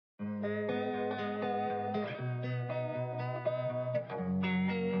Okay,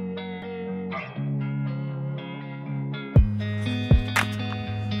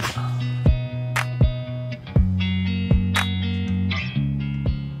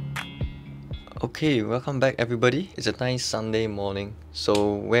 welcome back everybody. It's a nice Sunday morning.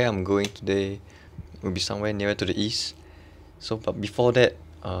 So where I'm going today will be somewhere nearer to the east. But before that,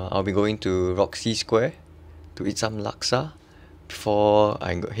 I'll be going to Roxy Square to eat some laksa before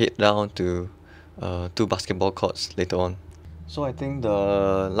I head down to 2 basketball courts later on. So I think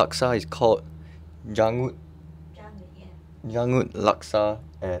the laksa is called Jangut Laksa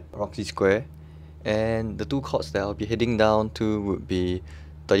at Roxy Square, and the 2 courts that I'll be heading down to would be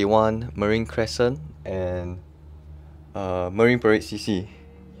 31 Marine Crescent and Marine Parade CC.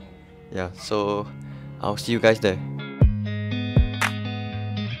 Yeah, so I'll see you guys there.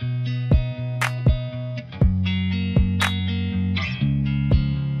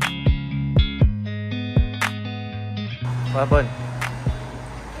 What happened?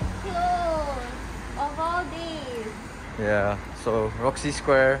 It's closed of all days. Yeah, so Roxy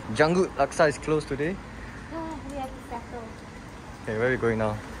Square Jangut Laksa is closed today. We have to settle. Okay, where are we going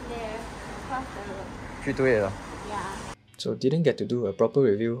now? There, across the road. 328. Yeah. So didn't get to do a proper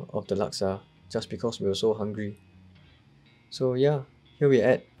review of the laksa just because we were so hungry. So yeah, here we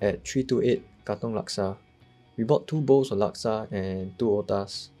at 328 Katong Laksa. We bought 2 bowls of laksa and 2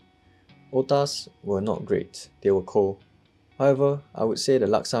 otas. Otas were not great, they were cold. However, I would say the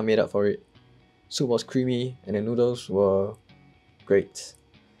laksa made up for it. Soup was creamy and the noodles were great.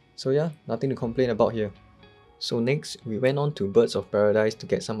 So yeah, nothing to complain about here. So next, we went on to Birds of Paradise to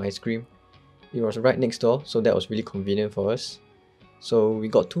get some ice cream. It was right next door, so that was really convenient for us. So we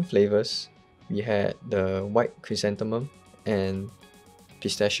got 2 flavors. We had the white chrysanthemum and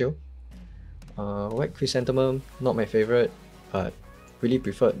pistachio. White chrysanthemum, not my favorite, but really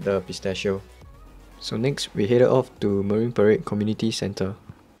preferred the pistachio. So next, we headed off to Marine Parade Community Center.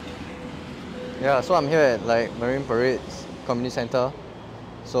 Yeah, so I'm here at Marine Parade Community Center.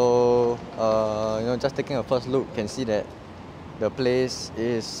 So just taking a first look, you can see that the place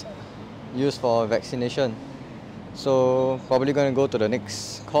is used for vaccination. So probably going to go to the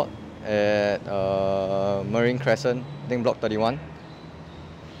next court at Marine Crescent, I think block 31.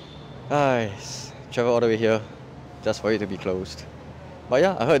 Nice. Travel all the way here just for it to be closed. But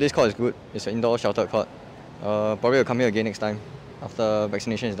yeah, I heard this court is good. It's an indoor sheltered court. Probably will come here again next time after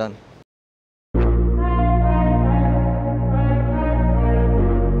vaccination is done.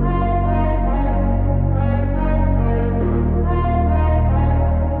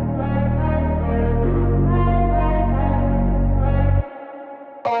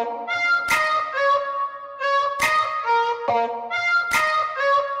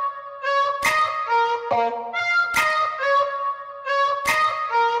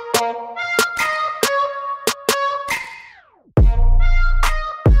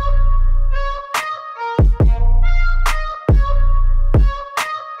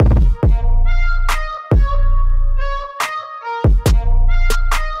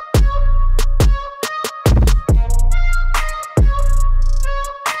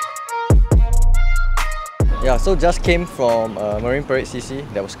 Yeah, so just came from Marine Parade CC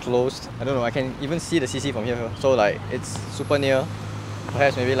that was closed. I don't know, I can even see the CC from here. So it's super near.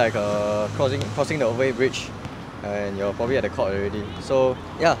 Perhaps maybe crossing the overhead bridge and you're probably at the court already. So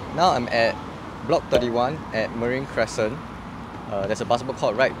yeah, now I'm at block 31 at Marine Crescent. There's a basketball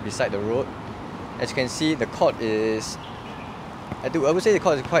court right beside the road. As you can see, the court is... I would say the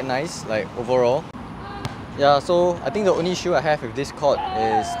court is quite nice, overall. Yeah, so I think the only issue I have with this court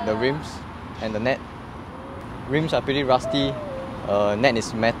is the rims and the net. Rims are pretty rusty, net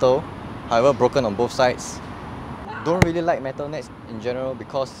is metal, however broken on both sides. Don't really like metal nets in general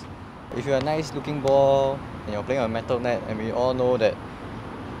because if you're a nice looking ball and you're playing on a metal net, and we all know that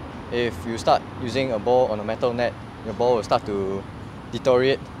if you start using a ball on a metal net, your ball will start to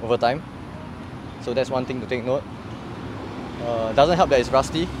deteriorate over time. So that's one thing to take note. Doesn't help that it's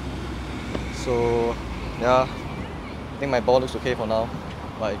rusty. So yeah, I think my ball looks okay for now.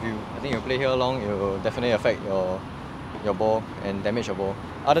 But I think you play here long, it will definitely affect your ball and damage your ball.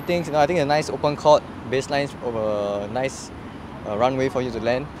 Other things, I think a nice open court, baselines over a nice runway for you to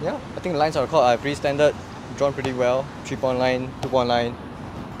land. Yeah, I think the lines on the court are pretty standard, drawn pretty well. 3-point line, 2-point line,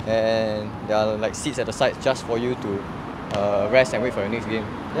 and there are seats at the sides just for you to rest and wait for your next game.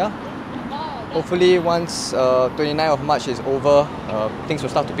 Yeah. Hopefully once 29th of March is over, things will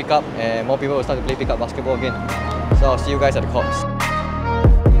start to pick up and more people will start to play pickup basketball again. So I'll see you guys at the courts.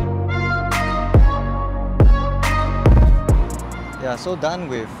 Yeah, so done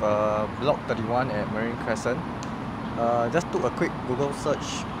with block 31 at Marine Crescent. Just took a quick Google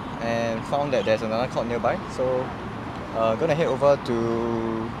search and found that there's another court nearby. So gonna head over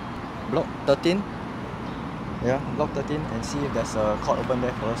to block 13. Yeah, block 13 and see if there's a court open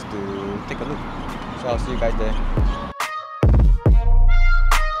there for us to take a look. So I'll see you guys there.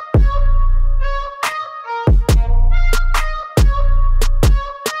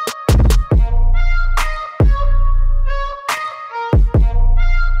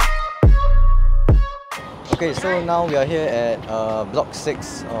 Okay, so now we are here at block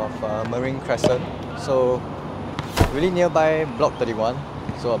 6 of Marine Crescent. So really nearby block 31.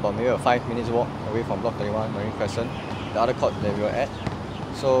 So about maybe a 5 minutes walk away from block 31, Marine Crescent, the other court that we were at.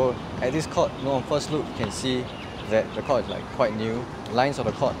 So at this court, on first look, you can see that the court is like quite new. Lines of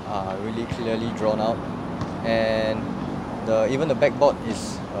the court are really clearly drawn out, and even the backboard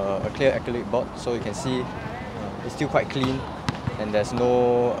is a clear acrylic board, so you can see it's still quite clean, and there's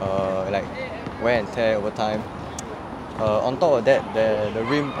no like wear and tear over time. On top of that, the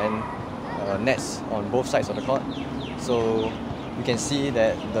rim and nets on both sides of the court. So you can see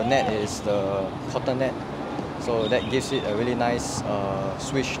that the net is the cotton net, so that gives it a really nice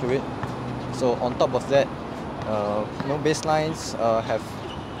swish to it. So on top of that, baselines have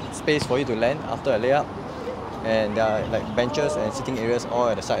space for you to land after a layup, and there are like benches and sitting areas all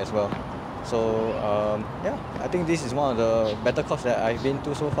at the side as well. So yeah, I think this is one of the better courts that I've been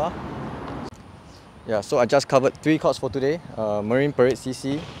to so far. Yeah, so I just covered 3 courts for today. Marine Parade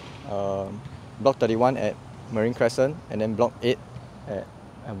CC, block 31 at Marine Crescent, and then block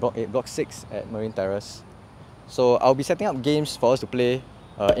 6 at Marine Terrace. So I'll be setting up games for us to play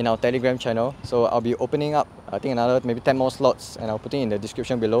in our Telegram channel. So I'll be opening up, I think, another maybe 10 more slots, and I'll put it in the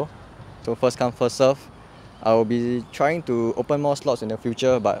description below. So first come, first serve. I will be trying to open more slots in the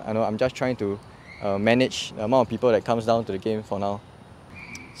future, but I know I'm just trying to manage the amount of people that comes down to the game for now.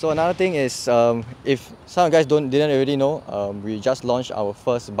 So another thing is, if some of you guys didn't already know, we just launched our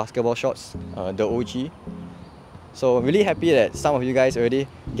first basketball shorts, the OG. So really happy that some of you guys already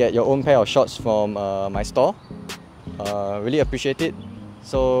get your own pair of shorts from my store. Really appreciate it.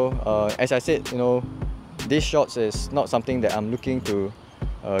 So as I said, these shorts is not something that I'm looking to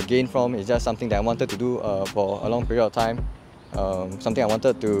gain from. It's just something that I wanted to do for a long period of time. Something I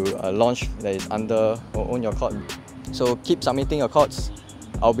wanted to launch that is under Own Your Court. So keep submitting your courts.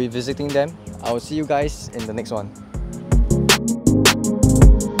 I'll be visiting them. I will see you guys in the next one.